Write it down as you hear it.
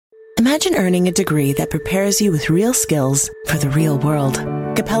Imagine earning a degree that prepares you with real skills for the real world.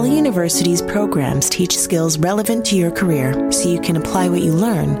 Capella University's programs teach skills relevant to your career so you can apply what you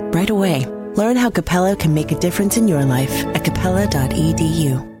learn right away. Learn how Capella can make a difference in your life at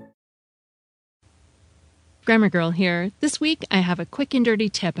capella.edu. Grammar Girl here. This week I have a quick and dirty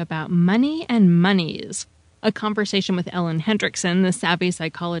tip about money and monies. A conversation with Ellen Hendriksen, the savvy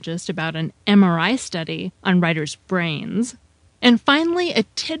psychologist, about an MRI study on writers' brains. And finally, a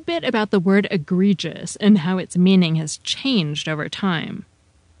tidbit about the word egregious and how its meaning has changed over time.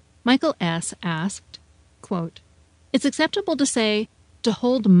 Michael S. asked, quote, "It's acceptable to say, to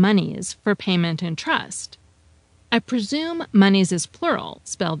hold monies for payment and trust. I presume monies is plural,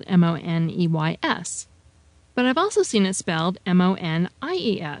 spelled M-O-N-E-Y-S. But I've also seen it spelled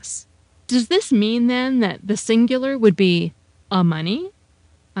M-O-N-I-E-S. Does this mean, then, that the singular would be a money?"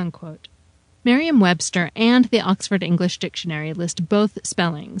 Unquote. Merriam-Webster and the Oxford English Dictionary list both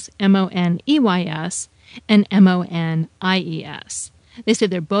spellings, M-O-N-E-Y-S and M-O-N-I-E-S. They say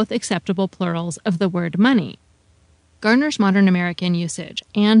they're both acceptable plurals of the word money. Garner's Modern American Usage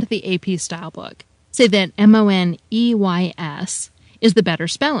and the AP Stylebook say that M-O-N-E-Y-S is the better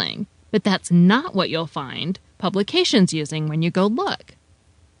spelling, but that's not what you'll find publications using when you go look.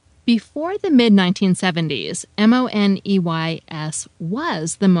 Before the mid-1970s, M-O-N-E-Y-S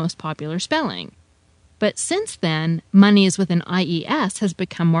was the most popular spelling. But since then, monies with an I-E-S has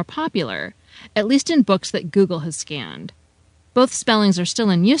become more popular, at least in books that Google has scanned. Both spellings are still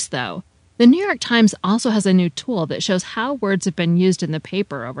in use, though. The New York Times also has a new tool that shows how words have been used in the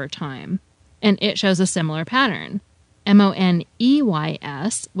paper over time, and it shows a similar pattern.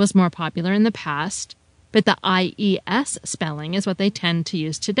 M-O-N-E-Y-S was more popular in the past, but the I-E-S spelling is what they tend to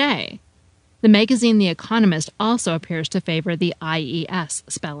use today. The magazine The Economist also appears to favor the I-E-S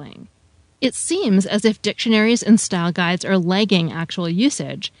spelling. It seems as if dictionaries and style guides are lagging actual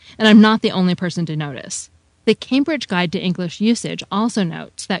usage, and I'm not the only person to notice. The Cambridge Guide to English Usage also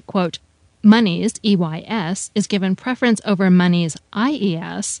notes that, quote, "Monies, E-Y-S, is given preference over monies,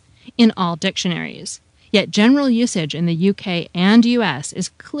 I-E-S, in all dictionaries. Yet general usage in the UK and US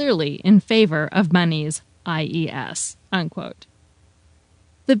is clearly in favor of monies, I-E-S, unquote.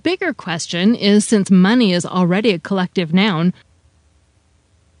 The bigger question is, since money is already a collective noun,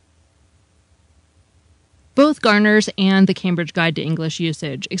 both Garner's and the Cambridge Guide to English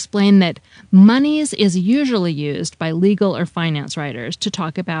Usage explain that monies is usually used by legal or finance writers to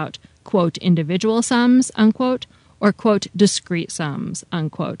talk about, quote, individual sums, unquote, or, quote, discrete sums,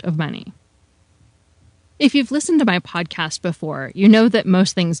 unquote, of money. If you've listened to my podcast before, you know that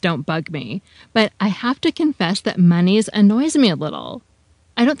most things don't bug me, but I have to confess that monies annoys me a little.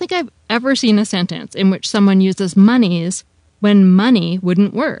 I don't think I've ever seen a sentence in which someone uses monies when money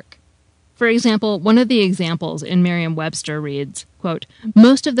wouldn't work. For example, one of the examples in Merriam-Webster reads, quote,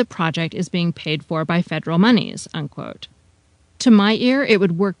 "Most of the project is being paid for by federal monies," unquote. To my ear, it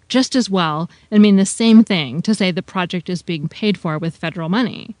would work just as well and mean the same thing to say the project is being paid for with federal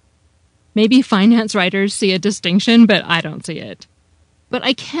money. Maybe finance writers see a distinction, but I don't see it. But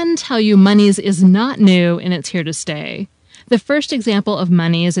I can tell you monies is not new and it's here to stay. The first example of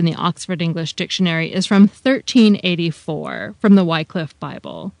monies in the Oxford English Dictionary is from 1384, from the Wycliffe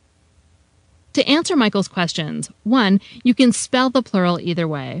Bible. To answer Michael's questions, one, you can spell the plural either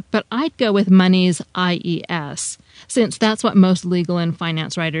way, but I'd go with monies, I-E-S, since that's what most legal and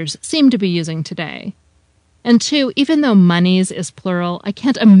finance writers seem to be using today. And two, even though monies is plural, I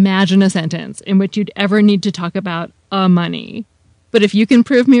can't imagine a sentence in which you'd ever need to talk about a money. But if you can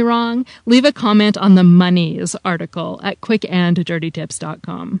prove me wrong, leave a comment on the monies article at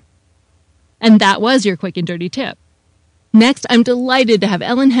quickanddirtytips.com. And that was your quick and dirty tip. Next, I'm delighted to have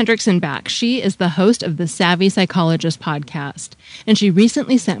Ellen Hendriksen back. She is the host of the Savvy Psychologist podcast, and she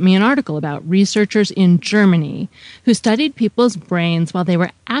recently sent me an article about researchers in Germany who studied people's brains while they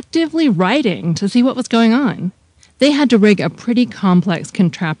were actively writing to see what was going on. They had to rig a pretty complex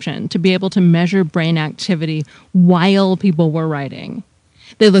contraption to be able to measure brain activity while people were writing.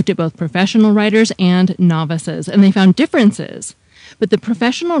 They looked at both professional writers and novices, and they found differences. But the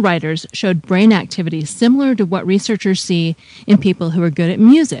professional writers showed brain activity similar to what researchers see in people who are good at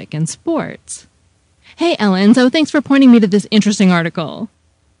music and sports. Hey, Ellen, so thanks for pointing me to this interesting article.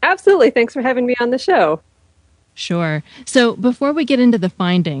 Absolutely. Thanks for having me on the show. Sure. So before we get into the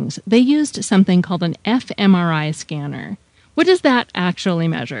findings, they used something called an fMRI scanner. What does that actually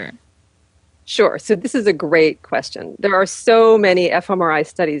measure? Sure. So this is a great question. There are so many fMRI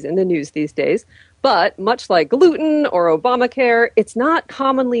studies in the news these days, but much like gluten or Obamacare, it's not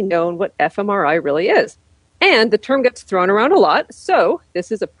commonly known what fMRI really is. And the term gets thrown around a lot, so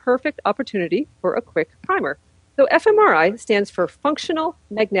this is a perfect opportunity for a quick primer. So fMRI stands for Functional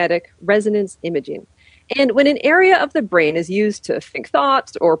Magnetic Resonance Imaging. And when an area of the brain is used to think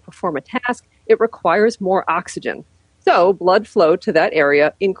thoughts or perform a task, it requires more oxygen. So blood flow to that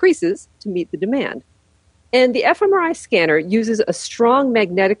area increases to meet the demand. And the fMRI scanner uses a strong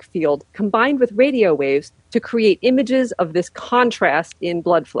magnetic field combined with radio waves to create images of this contrast in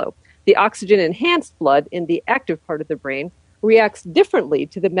blood flow. The oxygen-enhanced blood in the active part of the brain reacts differently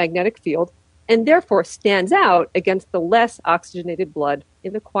to the magnetic field and therefore stands out against the less oxygenated blood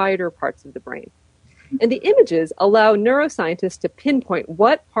in the quieter parts of the brain. And the images allow neuroscientists to pinpoint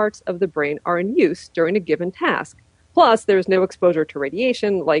what parts of the brain are in use during a given task. Plus, there's no exposure to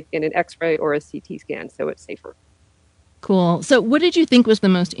radiation like in an X-ray or a CT scan, so it's safer. Cool. So what did you think was the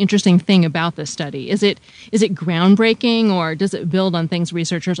most interesting thing about this study? Is it groundbreaking, or does it build on things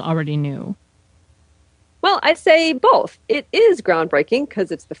researchers already knew? Well, I'd say both. It is groundbreaking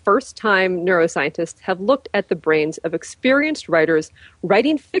because it's the first time neuroscientists have looked at the brains of experienced writers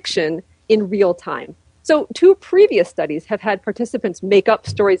writing fiction in real time. So 2 previous studies have had participants make up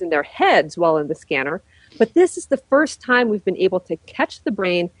stories in their heads while in the scanner, but this is the first time we've been able to catch the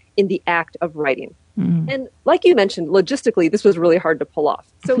brain in the act of writing. And like you mentioned, logistically, this was really hard to pull off.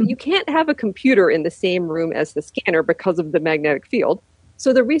 So you can't have a computer in the same room as the scanner because of the magnetic field.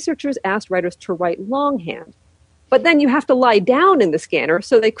 So the researchers asked writers to write longhand. But then you have to lie down in the scanner,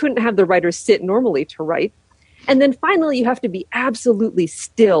 so they couldn't have the writers sit normally to write. And then finally, you have to be absolutely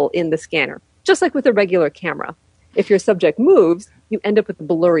still in the scanner, just like with a regular camera. If your subject moves, you end up with a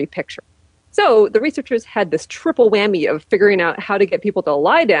blurry picture. So the researchers had this triple whammy of figuring out how to get people to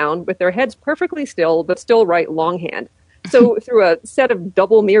lie down with their heads perfectly still, but still write longhand. So through a set of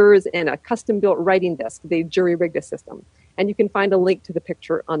double mirrors and a custom-built writing desk, they jury-rigged a system. And you can find a link to the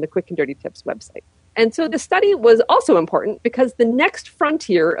picture on the Quick and Dirty Tips website. And so the study was also important because the next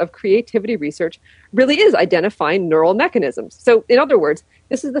frontier of creativity research really is identifying neural mechanisms. So in other words,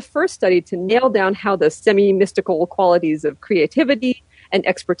 this is the first study to nail down how the semi-mystical qualities of creativity and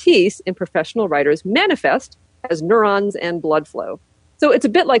expertise in professional writers manifest as neurons and blood flow. So it's a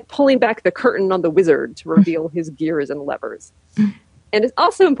bit like pulling back the curtain on the wizard to reveal his gears and levers. And it's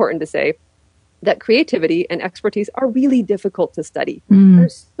also important to say that creativity and expertise are really difficult to study.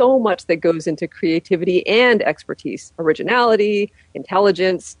 There's so much that goes into creativity and expertise: originality,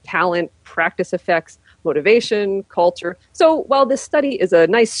 intelligence, talent, practice effects, motivation, culture. So while this study is a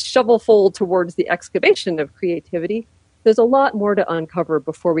nice shovelful towards the excavation of creativity, there's a lot more to uncover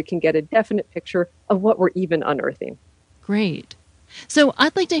before we can get a definite picture of what we're even unearthing. Great. So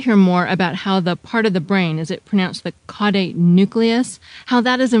I'd like to hear more about how the part of the brain, is it pronounced the caudate nucleus, how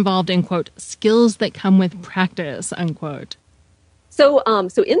that is involved in, quote, skills that come with practice, unquote. So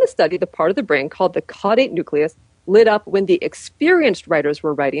in the study, the part of the brain called the caudate nucleus lit up when the experienced writers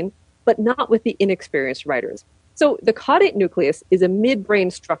were writing, but not with the inexperienced writers. So the caudate nucleus is a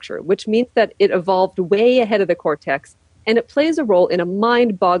midbrain structure, which means that it evolved way ahead of the cortex, and it plays a role in a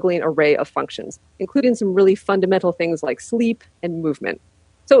mind-boggling array of functions, including some really fundamental things like sleep and movement.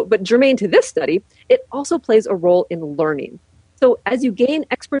 But germane to this study, it also plays a role in learning. So as you gain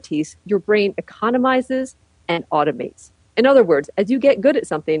expertise, your brain economizes and automates. In other words, as you get good at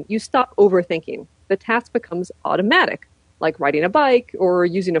something, you stop overthinking. The task becomes automatic, like riding a bike or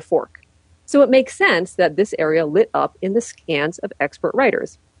using a fork. So it makes sense that this area lit up in the scans of expert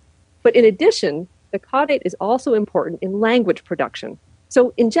writers. But in addition, the caudate is also important in language production.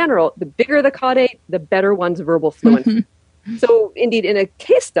 So in general, the bigger the caudate, the better one's verbal fluency. So indeed, in a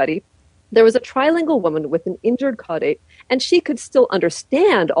case study, there was a trilingual woman with an injured caudate, and she could still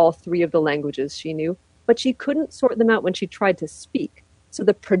understand all 3 of the languages she knew, but she couldn't sort them out when she tried to speak. So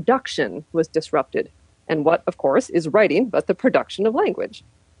the production was disrupted. And what, of course, is writing but the production of language?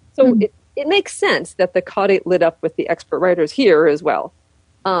 So it makes sense that the caudate lit up with the expert writers here as well.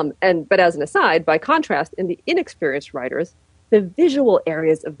 But as an aside, by contrast, in the inexperienced writers, the visual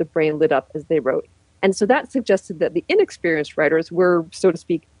areas of the brain lit up as they wrote. And so that suggested that the inexperienced writers were, so to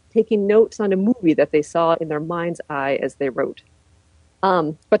speak, taking notes on a movie that they saw in their mind's eye as they wrote.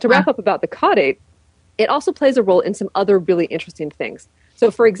 But to wrap up about the caudate, it also plays a role in some other really interesting things.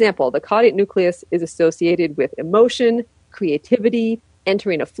 So for example, the caudate nucleus is associated with emotion, creativity,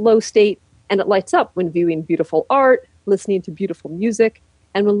 entering a flow state, and it lights up when viewing beautiful art, listening to beautiful music,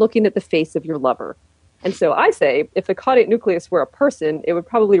 and when looking at the face of your lover. And so I say, if the caudate nucleus were a person, it would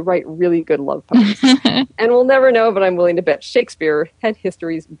probably write really good love poems. And we'll never know, but I'm willing to bet Shakespeare had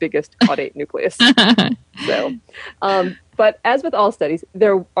history's biggest caudate nucleus. But as with all studies,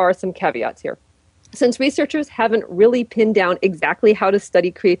 there are some caveats here. Since researchers haven't really pinned down exactly how to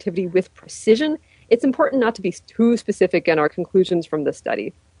study creativity with precision, it's important not to be too specific in our conclusions from the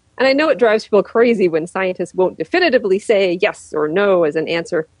study. And I know it drives people crazy when scientists won't definitively say yes or no as an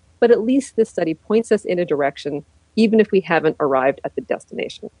answer, but at least this study points us in a direction, even if we haven't arrived at the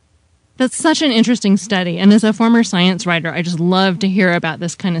destination. That's such an interesting study. And as a former science writer, I just love to hear about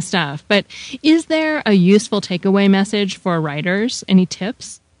this kind of stuff. But is there a useful takeaway message for writers? Any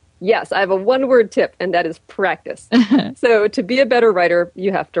tips? Yes, I have a one-word tip, and that is practice. So to be a better writer,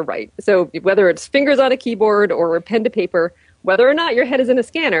 you have to write. So whether it's fingers on a keyboard or pen to paper, whether or not your head is in a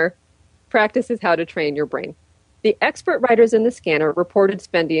scanner, practice is how to train your brain. The expert writers in the scanner reported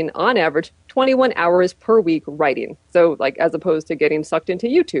spending, on average, 21 hours per week writing. So, as opposed to getting sucked into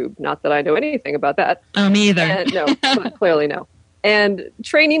YouTube. Not that I know anything about that. Oh, me either. No, clearly no. And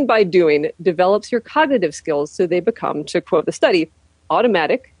training by doing develops your cognitive skills so they become, to quote the study,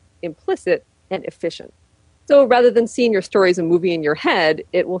 automatic, implicit, and efficient. So rather than seeing your story as a movie in your head,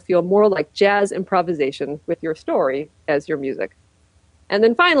 it will feel more like jazz improvisation with your story as your music. And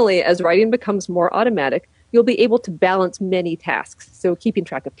then finally, as writing becomes more automatic, you'll be able to balance many tasks. So keeping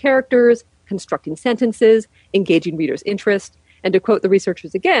track of characters, constructing sentences, engaging readers' interest. And to quote the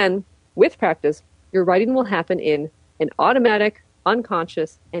researchers again, with practice, your writing will happen in an automatic,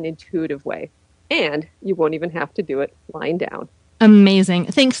 unconscious, and intuitive way. And you won't even have to do it lying down. Amazing.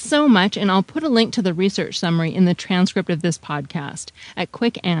 Thanks so much. And I'll put a link to the research summary in the transcript of this podcast at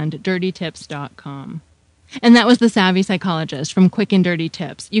quickanddirtytips.com. And that was The Savvy Psychologist from Quick and Dirty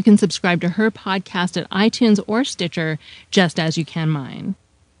Tips. You can subscribe to her podcast at iTunes or Stitcher, just as you can mine.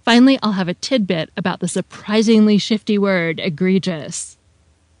 Finally, I'll have a tidbit about the surprisingly shifty word egregious.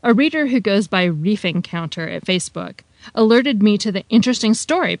 A reader who goes by Reefing Counter at Facebook alerted me to the interesting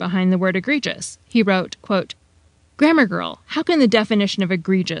story behind the word egregious. He wrote, quote, "Grammar Girl, how can the definition of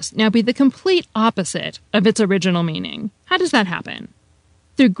egregious now be the complete opposite of its original meaning? How does that happen?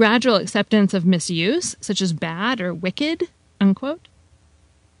 Through gradual acceptance of misuse, such as bad or wicked?" Unquote.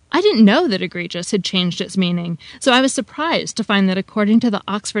 I didn't know that egregious had changed its meaning, so I was surprised to find that according to the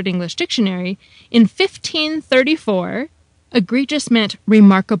Oxford English Dictionary, in 1534, egregious meant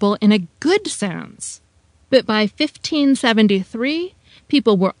remarkable in a good sense. But by 1573,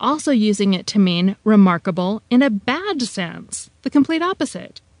 people were also using it to mean remarkable in a bad sense, the complete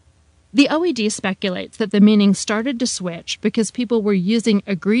opposite. The OED speculates that the meaning started to switch because people were using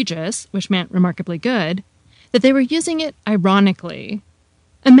egregious, which meant remarkably good, that they were using it ironically.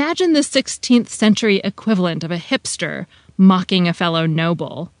 Imagine the 16th century equivalent of a hipster mocking a fellow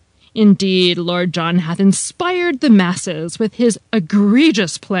noble. "Indeed, Lord John hath inspired the masses with his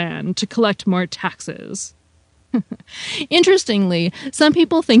egregious plan to collect more taxes." Interestingly, some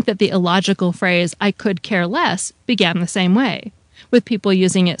people think that the illogical phrase, "I could care less," began the same way, with people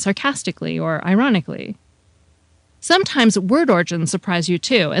using it sarcastically or ironically. Sometimes word origins surprise you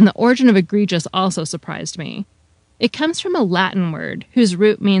too, and the origin of egregious also surprised me. It comes from a Latin word whose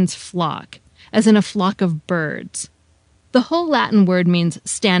root means flock, as in a flock of birds. The whole Latin word means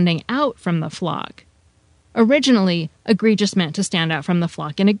standing out from the flock. Originally, egregious meant to stand out from the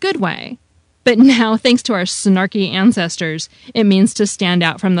flock in a good way. But now, thanks to our snarky ancestors, it means to stand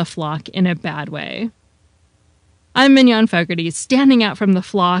out from the flock in a bad way. I'm Mignon Fogarty, standing out from the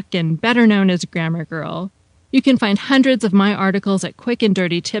flock and better known as Grammar Girl. You can find hundreds of my articles at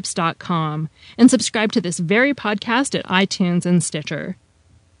quickanddirtytips.com and subscribe to this very podcast at iTunes and Stitcher.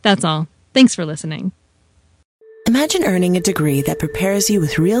 That's all. Thanks for listening. Imagine earning a degree that prepares you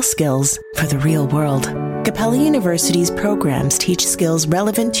with real skills for the real world. Capella University's programs teach skills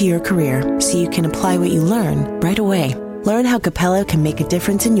relevant to your career so you can apply what you learn right away. Learn how Capella can make a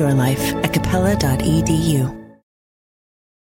difference in your life at capella.edu.